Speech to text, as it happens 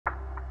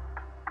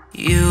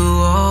You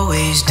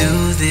always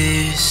do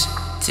this.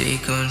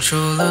 Take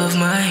control of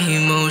my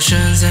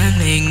emotions and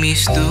make me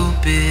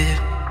stupid.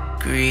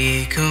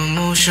 Create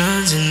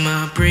commotions in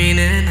my brain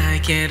and I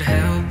can't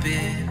help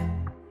it.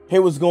 Hey,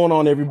 what's going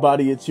on,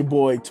 everybody? It's your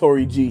boy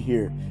Tory G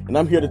here, and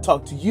I'm here to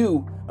talk to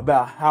you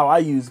about how I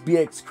use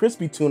BX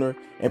Crispy Tuner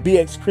and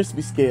BX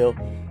Crispy Scale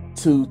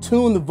to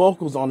tune the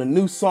vocals on a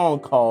new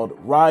song called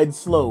Ride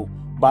Slow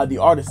by the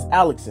artist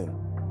Aleckson.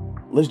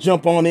 Let's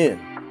jump on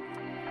in.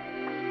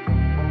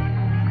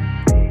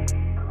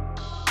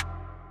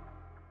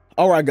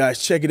 All right,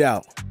 guys, check it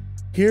out.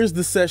 Here's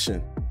the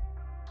session.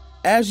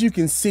 As you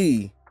can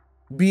see,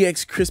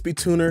 BX Crispy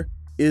Tuner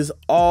is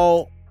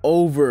all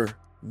over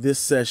this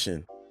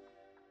session,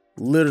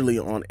 literally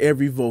on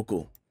every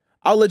vocal.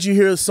 I'll let you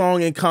hear the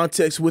song in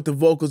context with the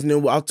vocals, and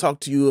then I'll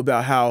talk to you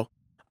about how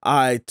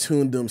I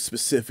tuned them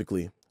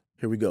specifically.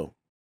 Here we go.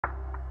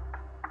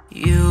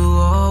 You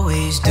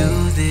always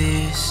do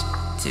this.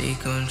 Take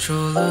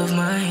control of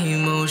my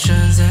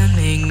emotions and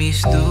make me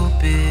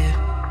stupid.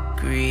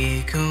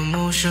 Create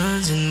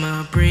commotions in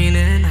my brain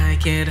and I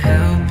can't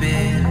help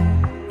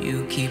it.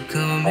 You keep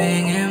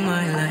coming in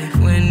my life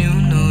when you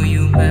know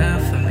you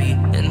bad for me,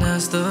 and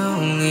that's the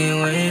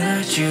only way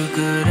that you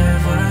could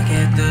ever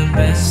get the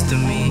best of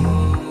me.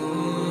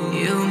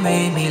 You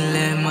made me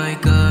let my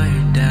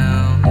guard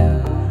down.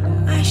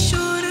 I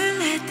shouldn't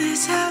let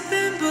this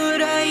happen,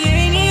 but I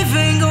ain't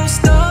even gonna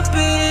stop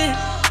it.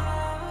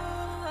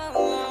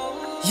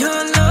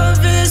 Your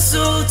love is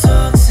so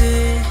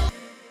toxic.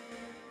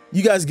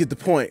 You guys get the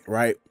point,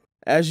 right?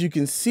 As you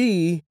can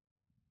see,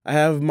 I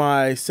have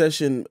my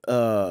session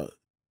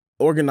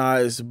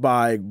organized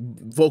by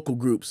vocal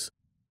groups.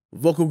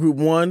 Vocal group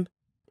 1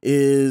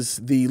 is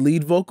the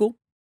lead vocal.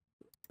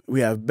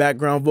 We have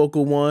background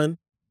vocal 1,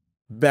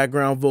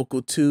 background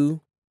vocal 2,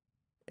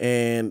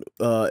 and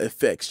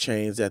effects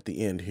chains at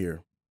the end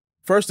here.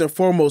 First and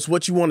foremost,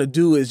 what you want to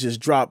do is just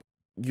drop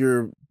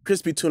your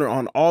Crispy Tuner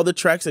on all the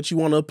tracks that you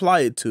want to apply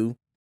it to,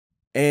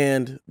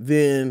 and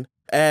then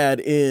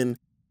add in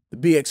the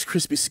BX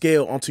Crispy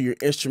Scale onto your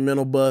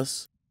instrumental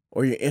bus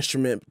or your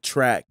instrumental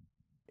track.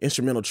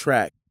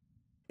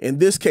 In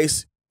this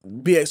case,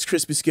 BX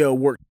Crispy Scale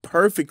worked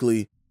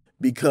perfectly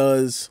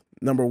because,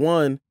 number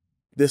one,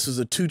 this was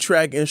a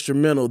 2-track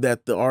instrumental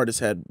that the artist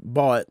had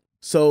bought.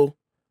 So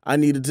I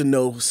needed to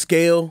know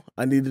scale.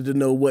 I needed to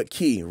know what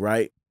key,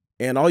 right?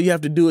 And all you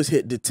have to do is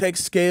hit detect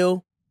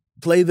scale,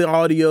 play the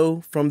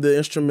audio from the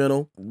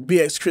instrumental.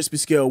 BX Crispy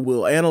Scale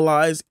will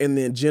analyze and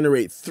then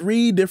generate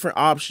 3 different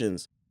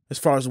options as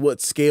far as what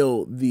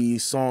scale the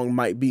song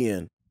might be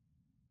in.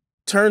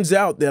 Turns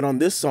out that on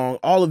this song,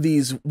 all of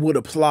these would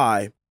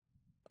apply.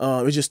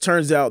 It just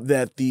turns out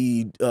that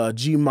the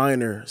G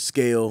minor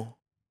scale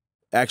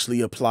actually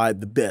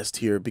applied the best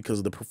here because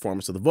of the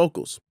performance of the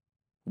vocals.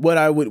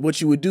 What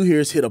you would do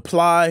here is hit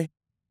apply,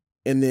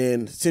 and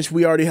then since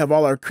we already have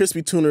all our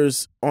Crispy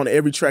Tuners on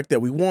every track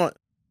that we want,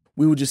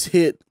 we would just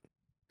hit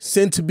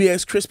send to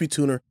BX Crispy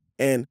Tuner,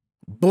 and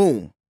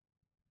boom.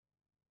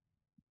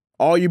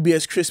 All your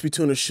BX Crispy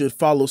Tuners should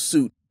follow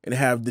suit and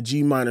have the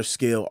G minor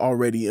scale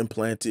already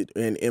implanted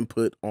and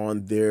input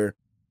on there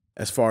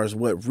as far as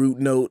what root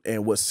note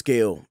and what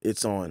scale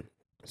it's on.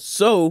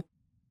 So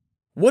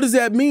what does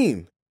that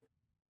mean?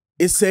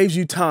 It saves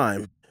you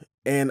time,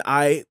 and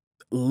I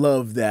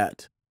love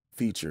that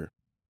feature.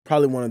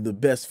 Probably one of the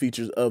best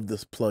features of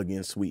this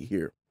plugin suite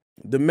here.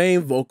 The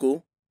main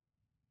vocal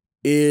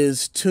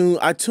is tuned.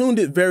 I tuned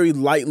it very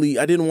lightly.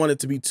 I didn't want it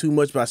to be too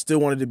much, but I still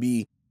wanted it to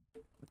be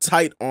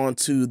tight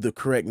onto the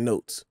correct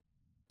notes.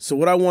 So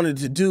what I wanted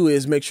to do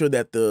is make sure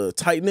that the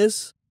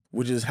tightness,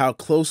 which is how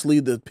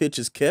closely the pitch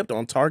is kept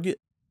on target,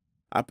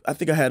 I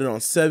think I had it on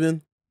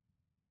 7,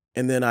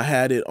 and then I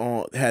had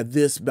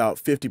this about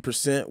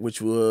 50%,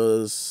 which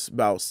was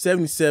about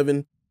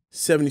 76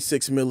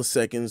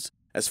 milliseconds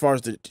as far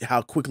as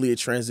how quickly it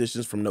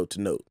transitions from note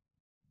to note.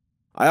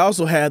 I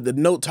also had the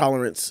note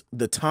tolerance,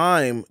 the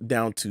time,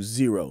 down to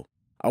 0.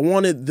 I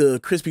wanted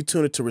the Crispy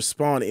Tuner to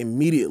respond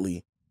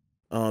immediately.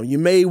 You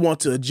may want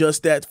to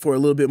adjust that for a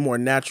little bit more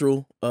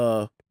natural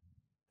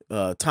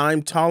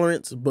time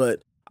tolerance,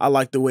 but I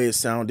like the way it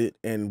sounded,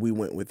 and we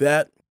went with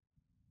that.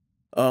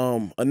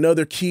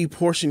 Another key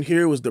portion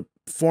here was the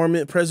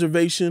formant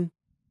preservation.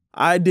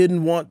 I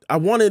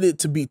wanted it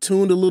to be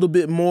tuned a little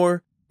bit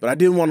more, but I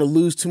didn't want to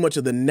lose too much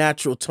of the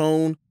natural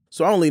tone,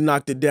 so I only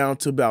knocked it down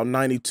to about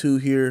 92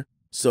 here.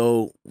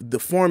 So the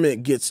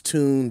formant gets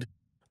tuned,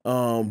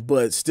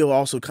 but still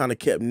also kind of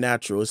kept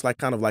natural. It's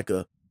kind of like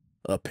a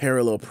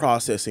parallel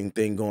processing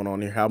thing going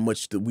on here, how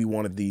much we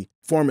wanted the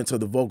formants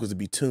of the vocals to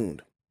be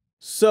tuned.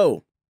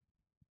 So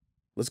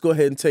let's go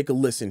ahead and take a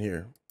listen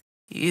here.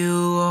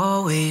 You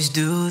always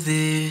do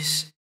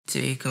this.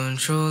 Take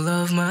control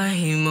of my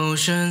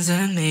emotions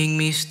and make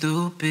me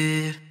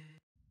stupid.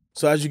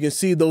 So as you can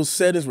see, those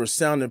settings were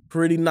sounding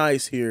pretty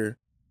nice here.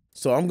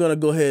 So I'm gonna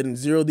go ahead and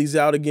zero these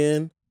out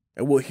again,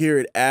 and we'll hear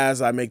it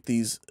as I make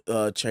these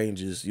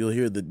changes. You'll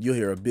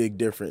hear a big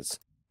difference.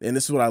 And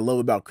this is what I love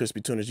about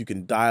Crispy Tuners. You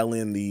can dial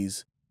in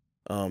these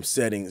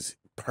settings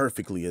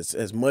perfectly,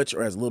 as much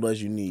or as little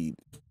as you need.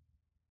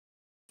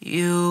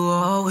 You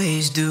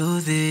always do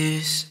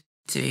this.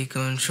 Take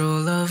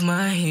control of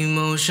my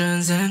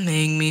emotions and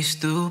make me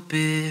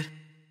stupid.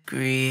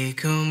 Create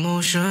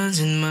commotions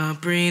in my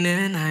brain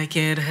and I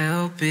can't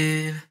help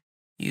it.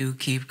 You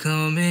keep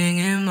coming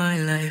in my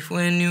life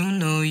when you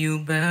know you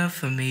bad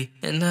for me.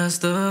 And that's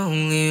the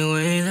only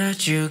way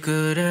that you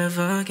could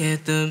ever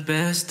get the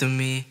best of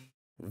me.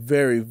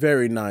 Very,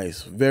 very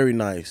nice. Very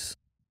nice.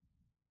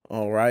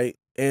 All right.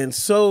 And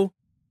so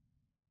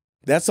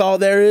that's all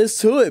there is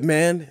to it,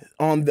 man,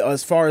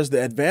 as far as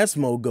the advanced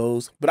mode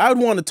goes. But I would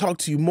want to talk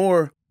to you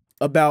more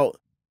about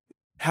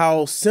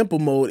how simple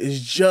mode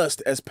is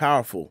just as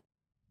powerful.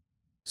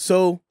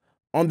 So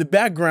on the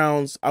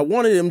backgrounds, I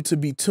wanted them to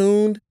be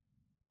tuned,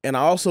 and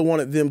I also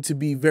wanted them to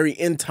be very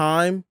in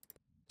time.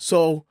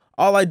 So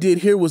all I did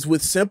here was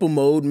with simple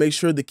mode, make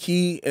sure the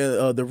key,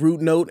 the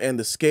root note and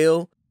the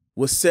scale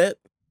was set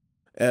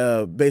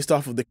based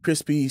off of the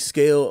crispy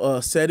scale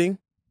setting.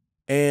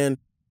 And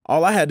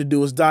all I had to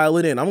do was dial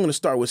it in. I'm going to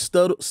start with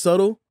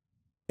subtle,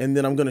 and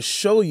then I'm going to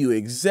show you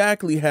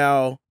exactly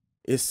how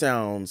it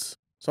sounds.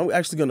 So I'm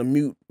actually going to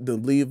mute the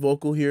lead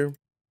vocal here.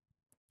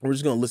 We're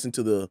just going to listen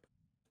to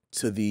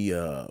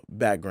the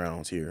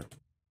backgrounds here.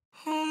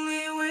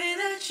 Only way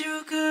that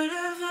you could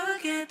ever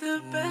get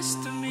the best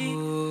of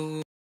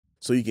me.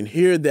 So you can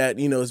hear that,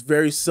 you know, it's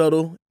very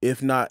subtle,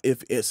 if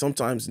it's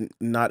sometimes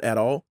not at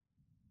all.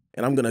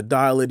 And I'm going to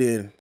dial it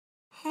in.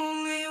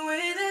 Only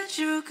way that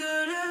you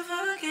could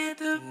ever get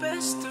the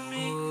best of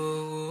me.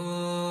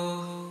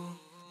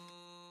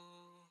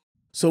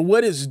 So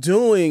what it's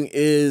doing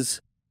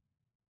is,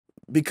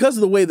 because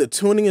of the way the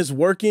tuning is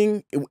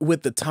working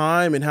with the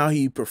time and how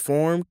he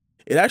performed,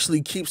 it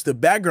actually keeps the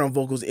background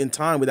vocals in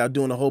time without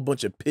doing a whole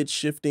bunch of pitch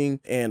shifting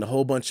and a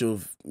whole bunch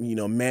of, you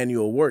know,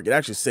 manual work. It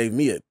actually saved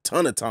me a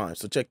ton of time.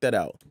 So check that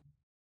out.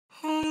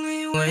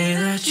 Only way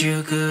that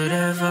you could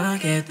ever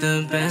get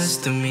the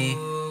best of me.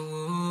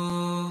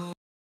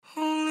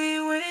 Only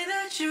way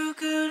that you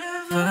could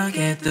ever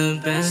get the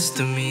best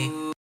of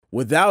me.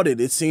 Without it,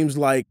 it seems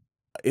like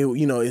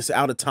it's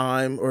out of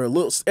time, or a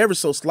little, ever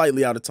so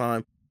slightly out of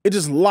time. It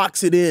just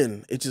locks it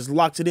in. It just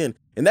locks it in.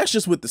 And that's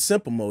just with the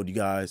simple mode, you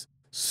guys.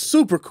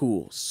 Super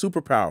cool,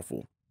 super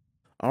powerful.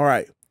 All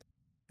right.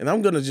 And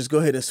I'm going to just go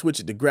ahead and switch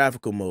it to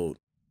graphical mode.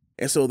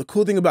 And so the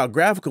cool thing about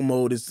graphical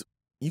mode is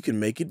you can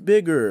make it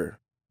bigger.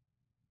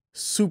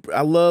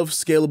 I love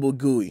scalable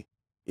GUI.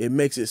 It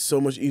makes it so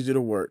much easier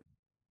to work.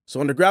 So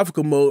under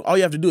graphical mode, all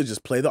you have to do is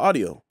just play the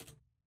audio.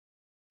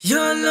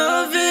 Your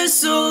love is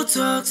so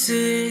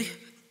toxic.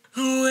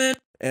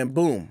 And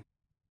boom.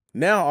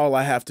 Now all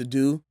I have to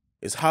do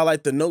is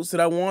highlight the notes that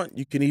I want.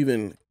 You can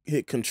even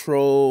hit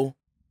control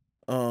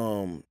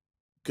and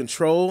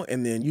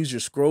then use your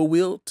scroll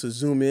wheel to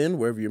zoom in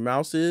wherever your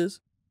mouse is.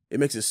 It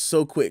makes it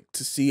so quick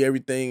to see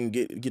everything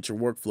and get your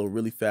workflow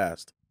really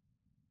fast.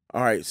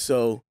 All right,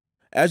 so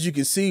as you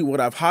can see,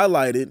 what I've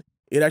highlighted,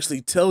 it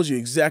actually tells you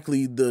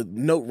exactly the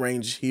note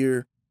range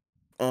here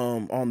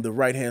on the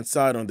right-hand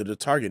side under the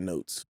target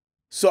notes.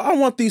 So I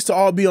want these to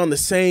all be on the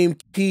same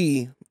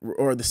key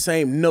or the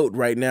same note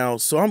right now.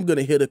 So I'm going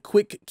to hit a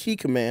quick key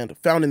command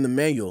found in the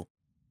manual.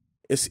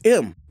 It's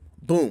M.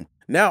 Boom.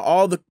 Now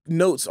all the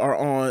notes are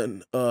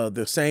on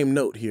the same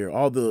note here.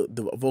 All the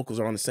vocals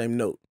are on the same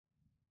note,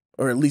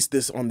 or at least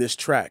on this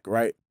track,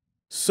 right?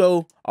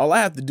 So all I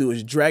have to do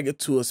is drag it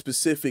to a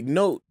specific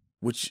note,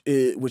 which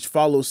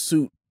follows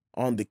suit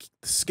on the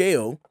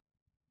scale,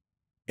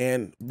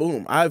 and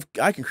boom, I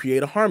can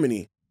create a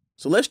harmony.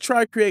 So let's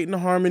try creating a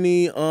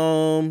harmony.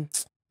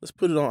 Let's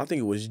put it on, I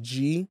think it was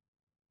G.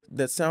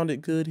 That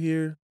sounded good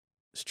here.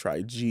 Let's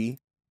try G,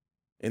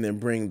 and then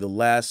bring the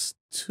last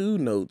two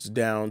notes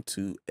down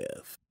to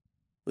F.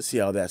 Let's see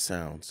how that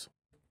sounds.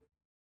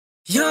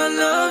 Your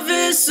love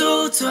is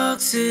so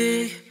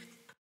toxic.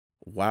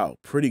 Wow,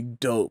 pretty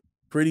dope.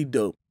 Pretty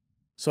dope.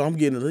 So I'm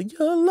getting like,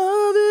 your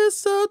love is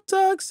so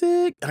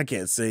toxic. I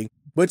can't sing,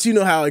 but you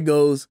know how it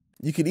goes.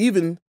 You could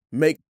even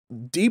make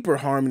deeper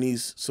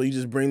harmonies. So you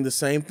just bring the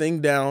same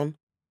thing down.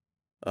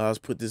 Let's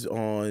put this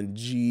on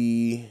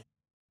G.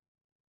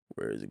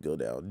 Where does it go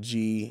down?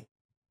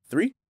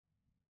 G3.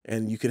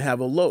 And you can have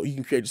a low. You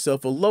can create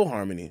yourself a low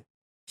harmony.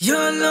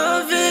 Your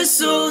love is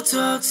so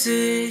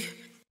toxic.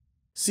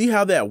 See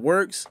how that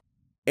works?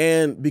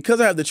 And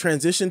because I have the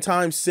transition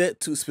time set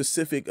to a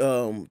specific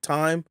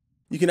time,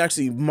 you can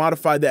actually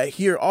modify that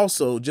here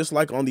also, just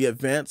like on the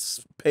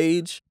advanced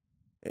page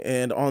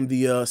and on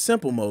the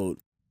simple mode.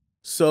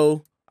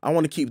 So I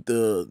want to keep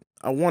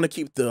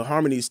the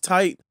harmonies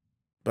tight,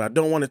 but I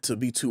don't want it to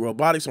be too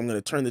robotic. So I'm going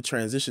to turn the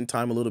transition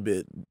time a little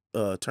bit,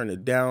 turn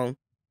it down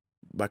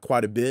by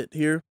quite a bit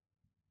here.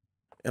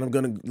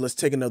 And let's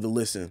take another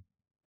listen.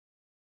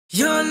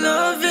 Your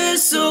love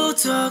is so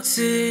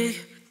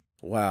toxic.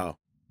 Wow.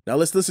 Now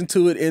let's listen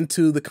to it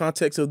into the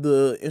context of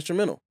the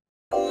instrumental.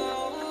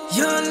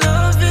 Your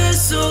love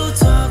is so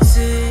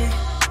toxic.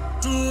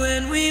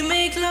 When we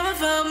make love,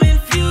 I'm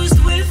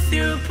infused with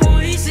your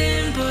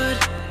poison,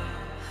 but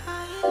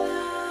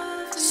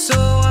so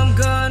I'm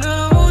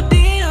gonna OD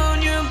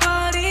on your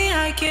body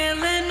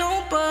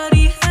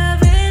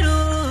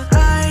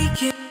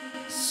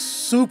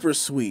super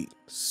sweet,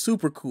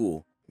 super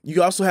cool.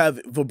 You also have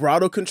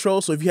vibrato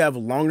control. So if you have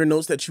longer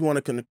notes that you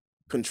want to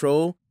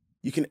control,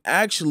 you can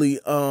actually,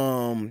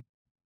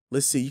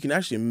 let's see, you can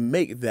actually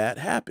make that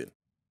happen.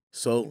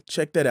 So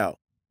check that out.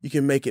 You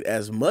can make it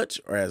as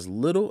much or as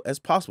little as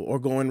possible, or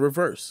go in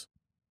reverse.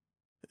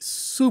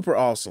 Super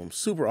awesome,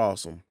 super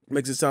awesome.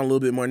 Makes it sound a little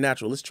bit more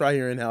natural. Let's try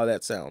hearing how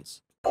that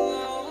sounds.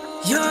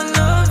 Your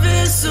love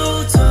is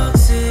so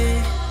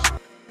toxic.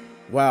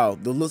 Wow,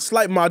 the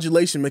slight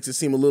modulation makes it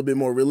seem a little bit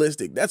more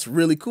realistic. That's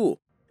really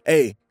cool.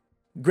 Hey,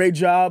 great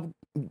job,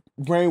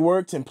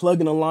 Brainworx and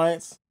Plugin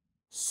Alliance.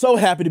 So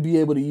happy to be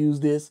able to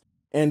use this.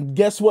 And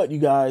guess what, you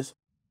guys?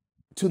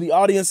 To the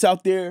audience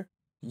out there,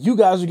 you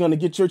guys are going to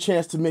get your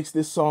chance to mix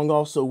this song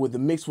also with the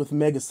Mix with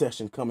Mega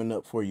session coming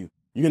up for you.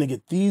 You're going to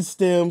get these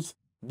stems,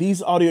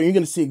 these audio, you're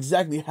going to see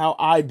exactly how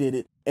I did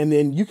it, and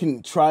then you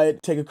can try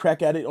it, take a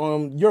crack at it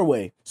on your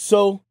way.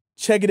 So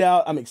check it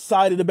out. I'm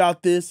excited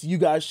about this. You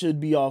guys should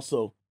be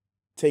also.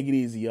 Take it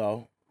easy,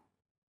 y'all.